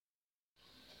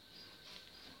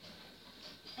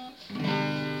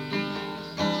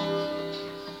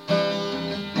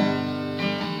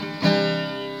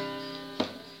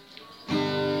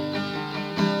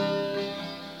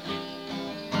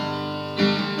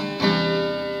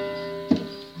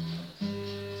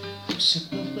Puso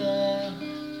pa ba ang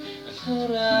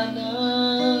harana?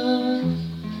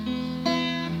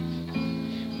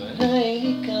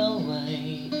 Marahil ikaw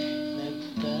ay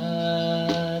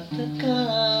nagtataka,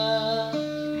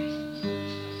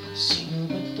 sino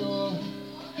ba tong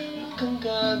mukhang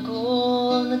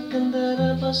gago?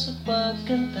 Nagkandara pa sa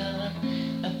pagkanta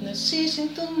at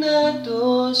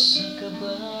nasisintonado sa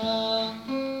kaba.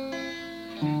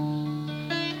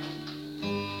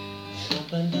 Meron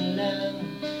pa nilang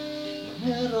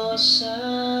mga rosas,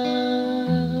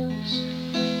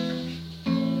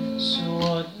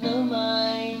 suot na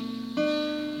may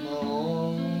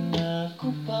maong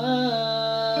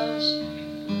nakupas,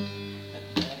 at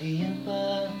nariyan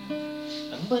pa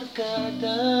ang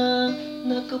barkada,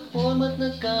 nakapon at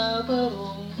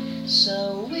nakabarong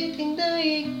sa witing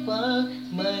daig pa,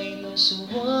 may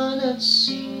nasuwan at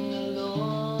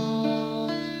singalong.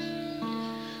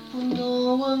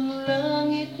 Puno ang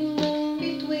langit ng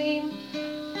bituin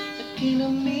at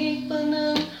kinamig pa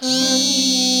ng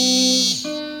hangin.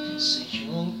 Sa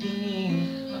iyong tingin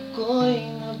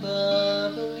ako'y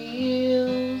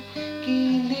nababaliw,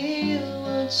 giliw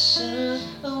at sa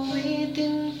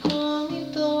awitin kong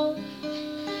ito,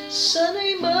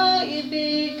 sana'y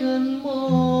maibigan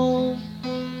mo.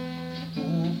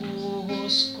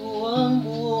 Bubuhos ko ang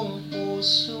buong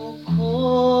puso ko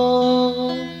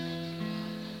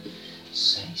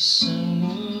sa isang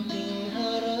munting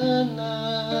harana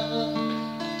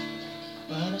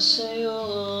para sa'yo.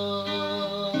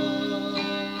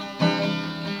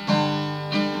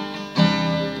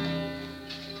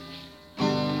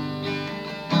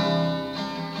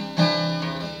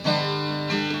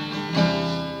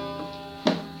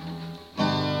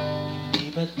 Di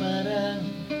ba't parang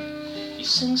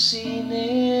isang sine,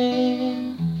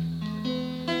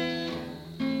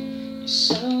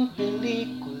 isang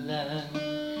pelikulang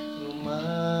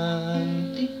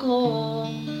romantiko?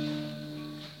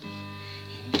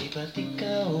 Hindi ba't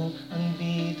ikaw ang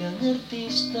bidang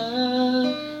artista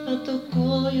at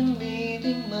ako'y ang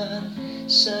leading man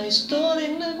sa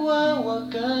istoryang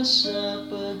nagwawakas sa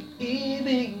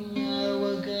pag-ibig na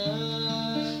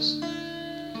wagas?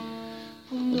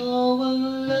 Puno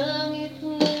ang langit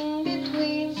ng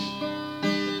bituin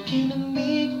at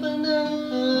kinamig pa ng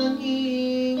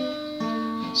hangin.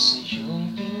 Sa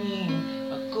iyong tingin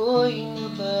ako'y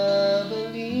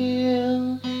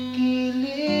nababaliw,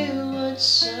 giliw at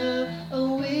sa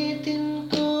awitin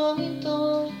kong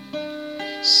ito,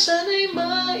 sana'y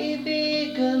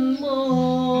maibigan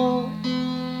mo.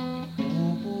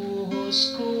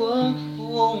 Ibubuhos ko